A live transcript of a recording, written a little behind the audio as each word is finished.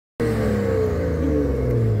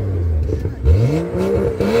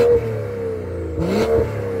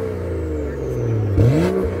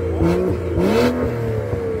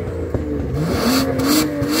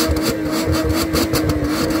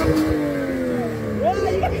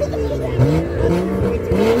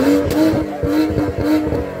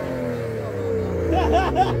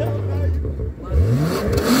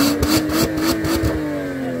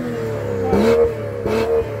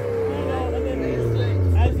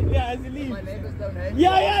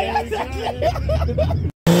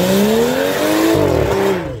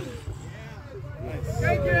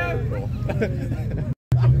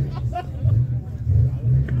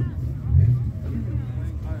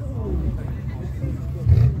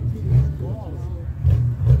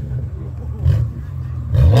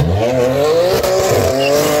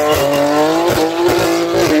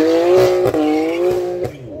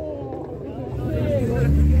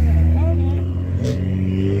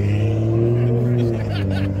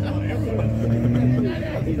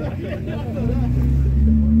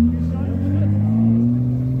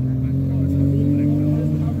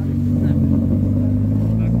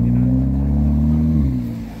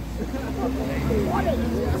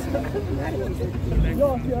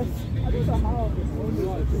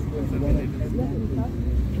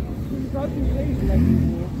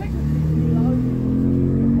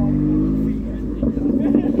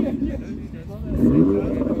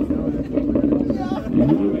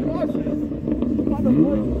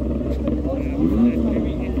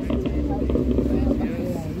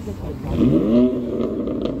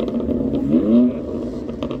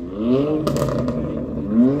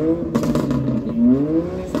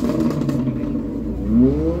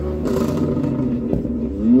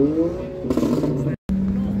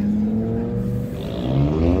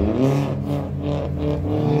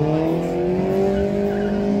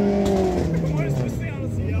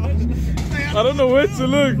I don't know where to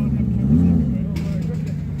look.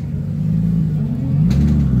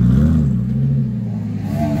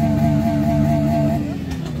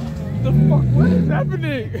 The fuck? What is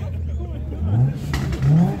happening?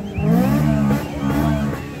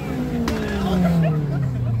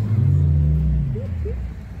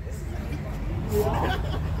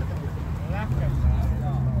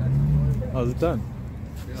 How's it done?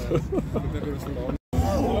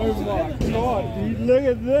 Oh my god, dude, look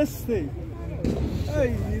at this thing.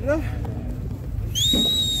 Hey,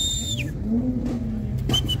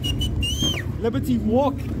 Liberty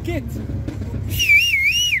Walk kit.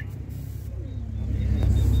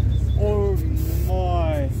 Oh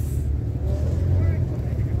my.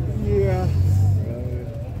 Yeah.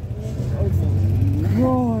 Oh my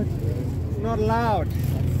god. It's not loud.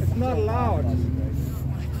 It's not loud.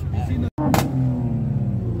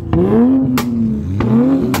 Oh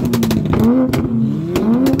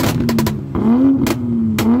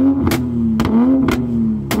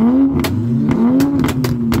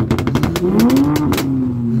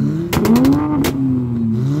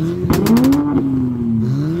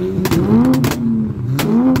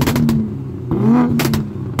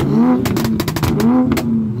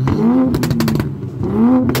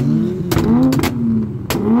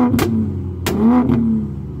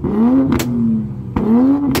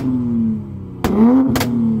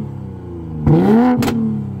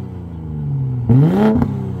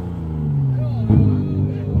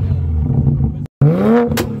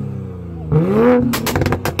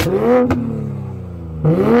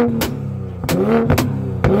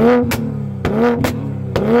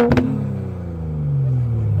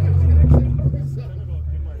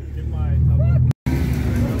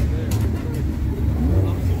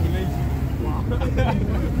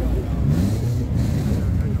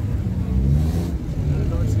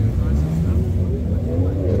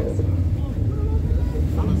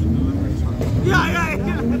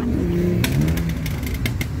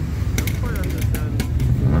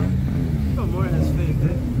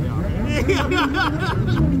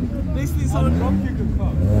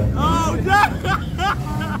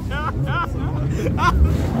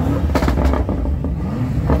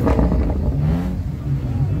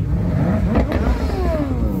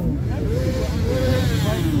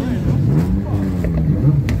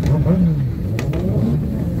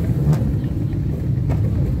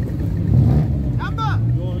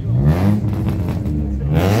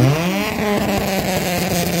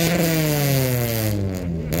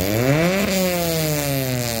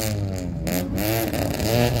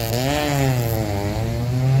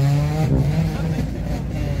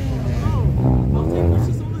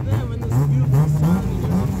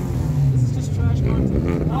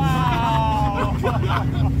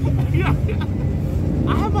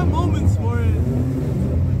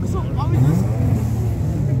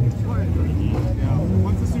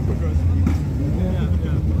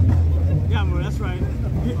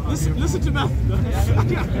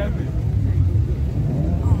You're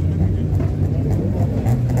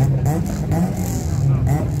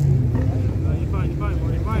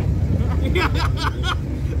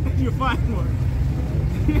fine, man.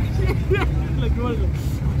 Like you want to.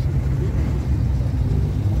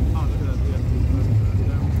 Oh, look at that.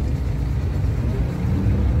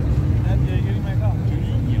 Yeah, you're getting my car.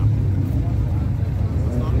 Yeah.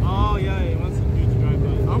 Oh, yeah, he wants to do drive by.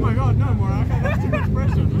 Oh my god, no, Morak, that's too much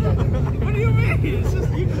pressure. What do you mean? It's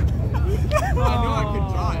just you. I know I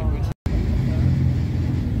can drive.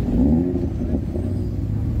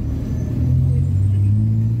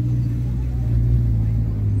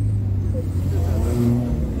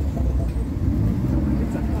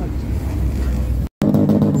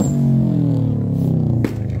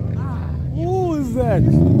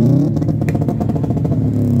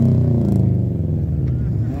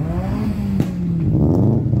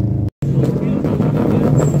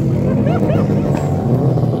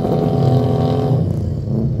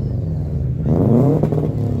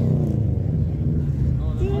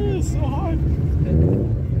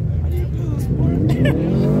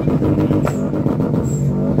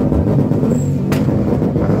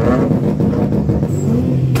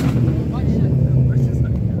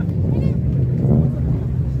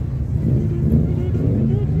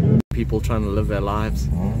 People trying to live their lives.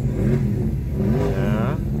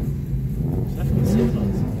 Yeah.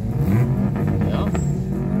 Yeah.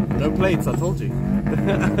 No plates, I told you.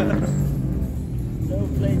 No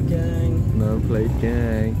plate gang. No plate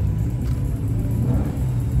gang.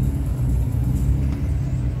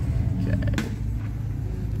 Okay.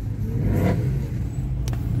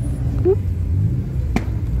 Do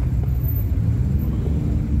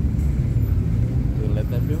you let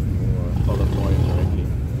that go? Or follow more directly?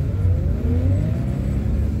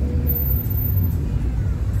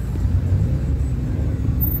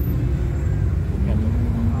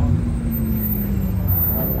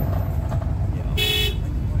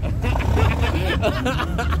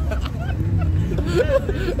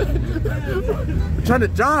 We're trying to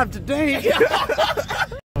drive today.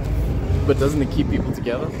 But doesn't it keep people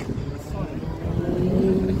together?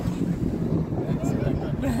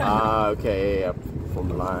 Ah, okay, yeah, from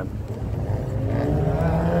the line.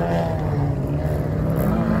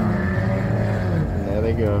 There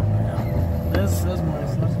they go. That's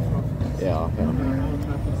nice. Yeah, yeah.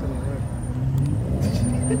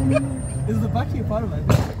 Is the back of your part of it?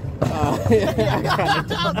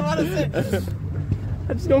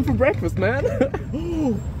 I just going for breakfast, man.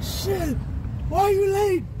 Oh shit! Why are you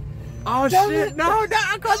late? Oh Damn shit! it. No,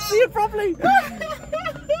 I can't see it properly.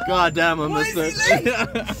 God damn, I missed it.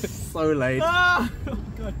 So late. Ah!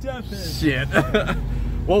 God damn it! Shit.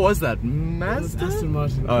 What was that? Mazda? Aston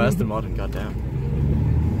Martin. Oh, Aston Martin. God damn.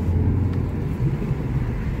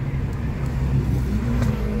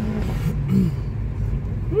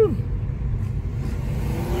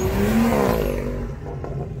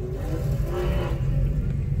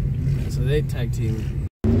 So they tag team.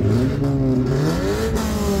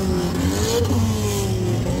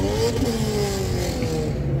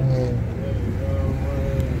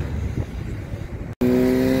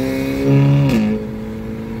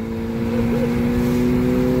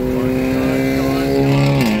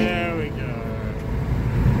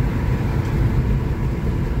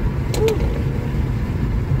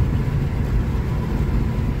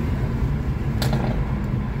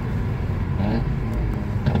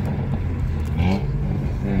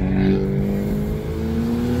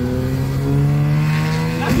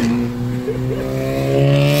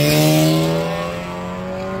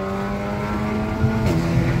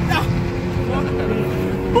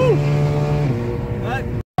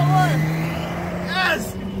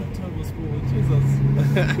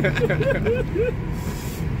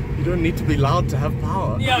 You don't need to be loud to have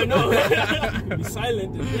power. Yeah, no. Be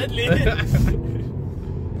silent and deadly.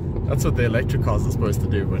 That's what the electric cars are supposed to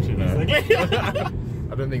do, but you know.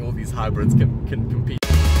 I don't think all these hybrids can compete.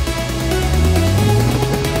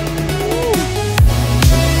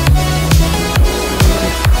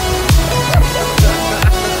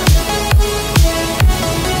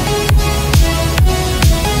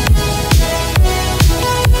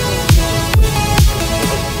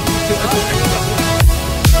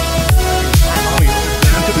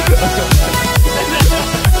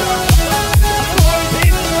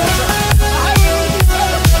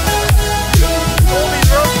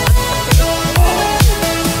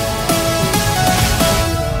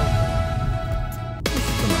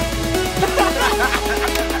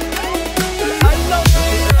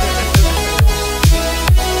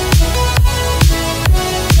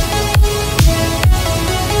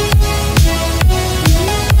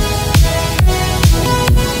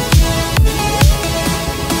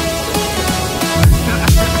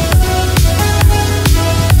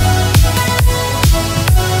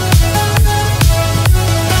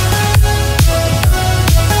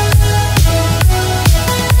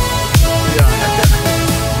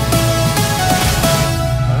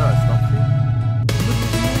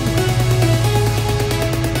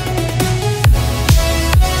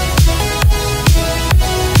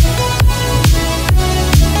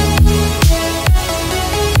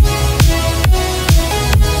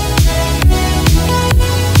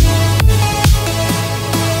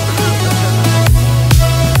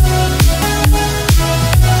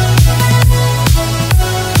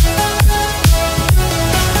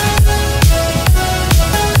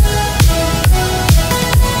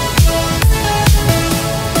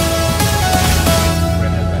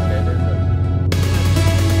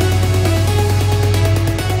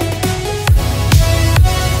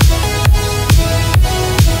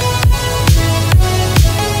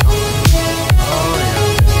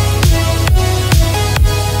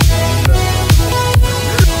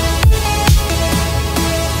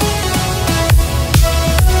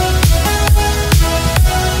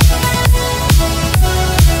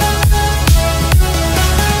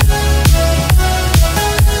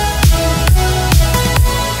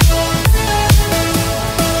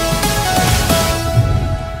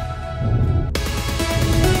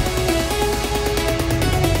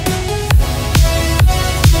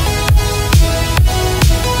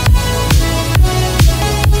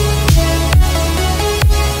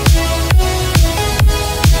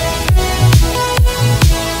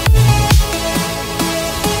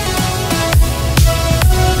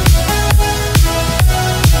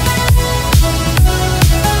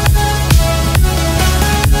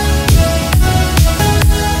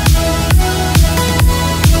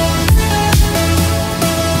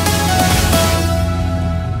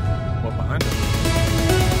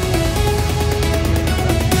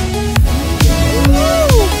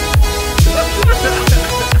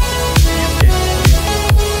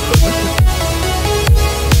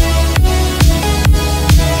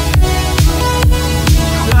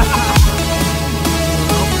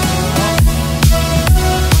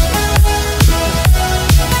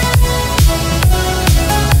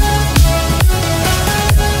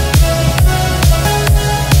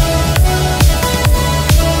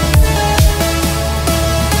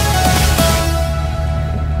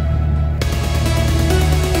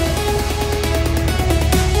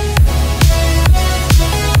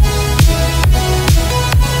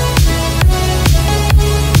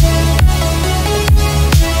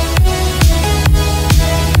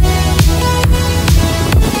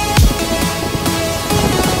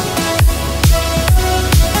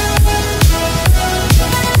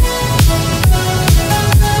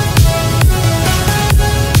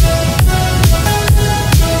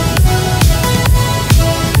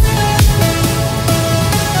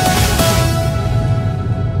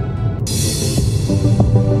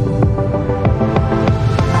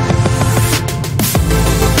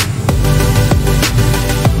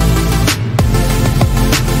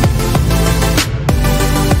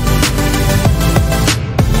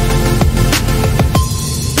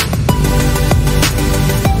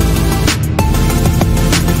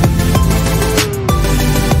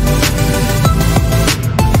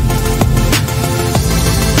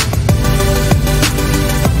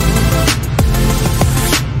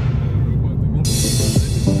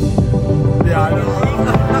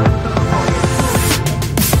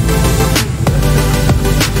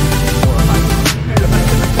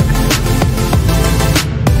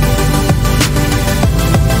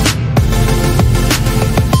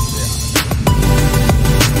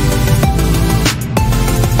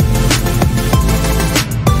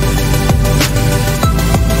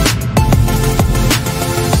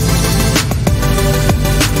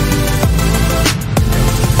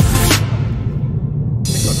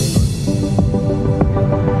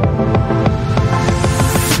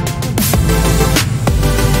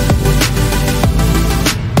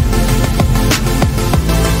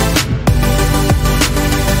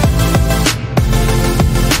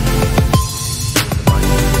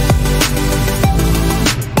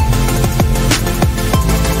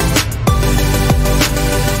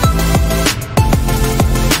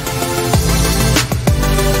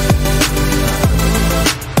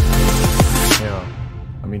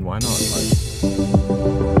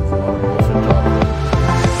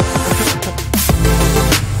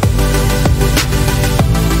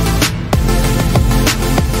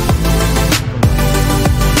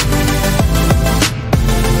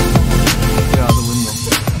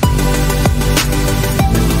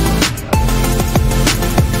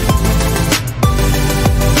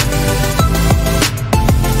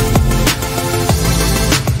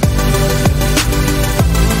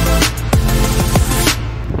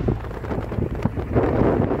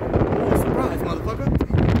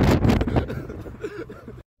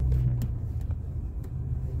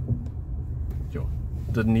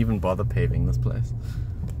 didn't even bother paving this place.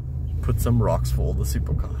 Put some rocks for all the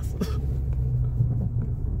supercars.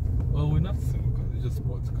 Well, we're not supercars, we're just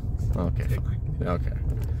sports cars. Okay. Technically. Okay.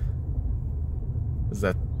 Is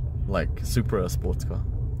that like Supra a sports car?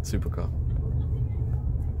 Supercar?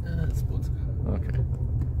 Sports car. Okay.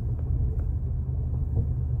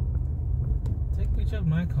 Take a picture of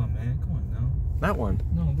my car, man. Come on now. That one?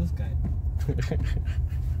 No, this guy.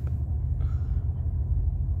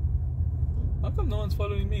 How come no one's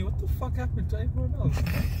following me? What the fuck happened to everyone else?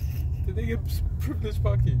 Did they get privileged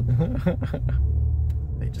parking?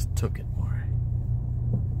 They just took it, more.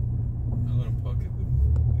 I'm gonna park at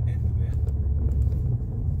the end of there.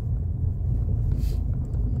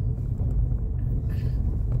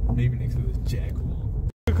 Maybe next to this Jaguar.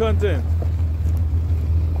 Content.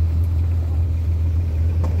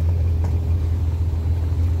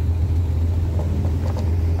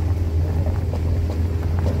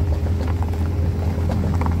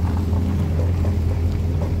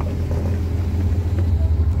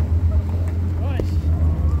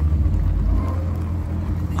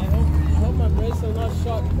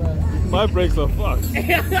 My brakes are fucked.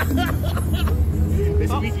 They're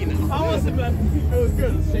squeaky now. How was it, man? It was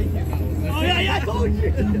good. It's shaking. Oh yeah, I told you.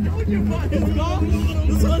 I told you about this car.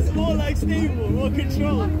 This one's more like stable, more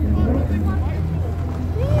control.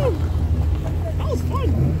 Woo! That was fun.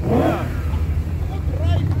 Yeah.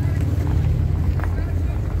 Right.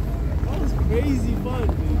 That was crazy fun,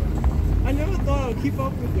 dude. I never thought I'd keep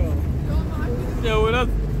up with y'all. Yeah,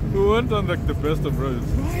 we went on like the best of roads.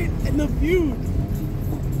 Right, and the view.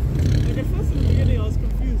 Like at first in the beginning I was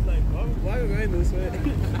confused, like why are we going this way? And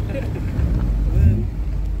then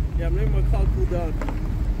yeah, maybe my car cooled down.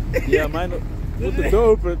 Yeah, mine with the door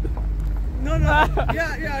open. No,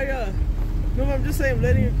 yeah. No, I'm just saying I'm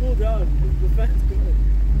letting it cool down. The fan's good.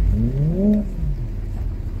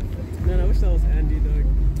 Man, I wish that was Andy, dog.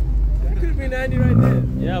 That could have been Andy right there.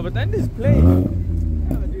 Yeah, but Andy's playing.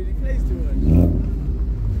 Yeah, dude, he plays too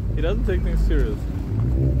much. He doesn't take things serious.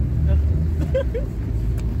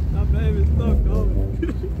 That baby's not going.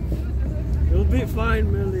 It'll be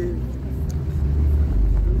fine, Millie.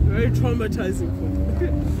 Very traumatizing for me.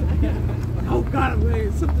 Oh god, I'm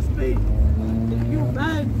going to the speed. You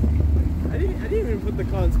man. I didn't even put the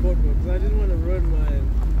car in sport mode because I didn't want to ruin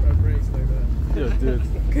my brakes like that. Yeah, dude.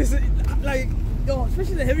 Because like, yo,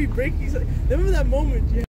 especially the heavy braking. Like, remember that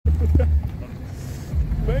moment? Yeah.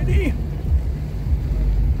 Bernie.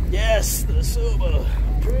 Yes, the Subaru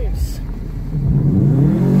Prince.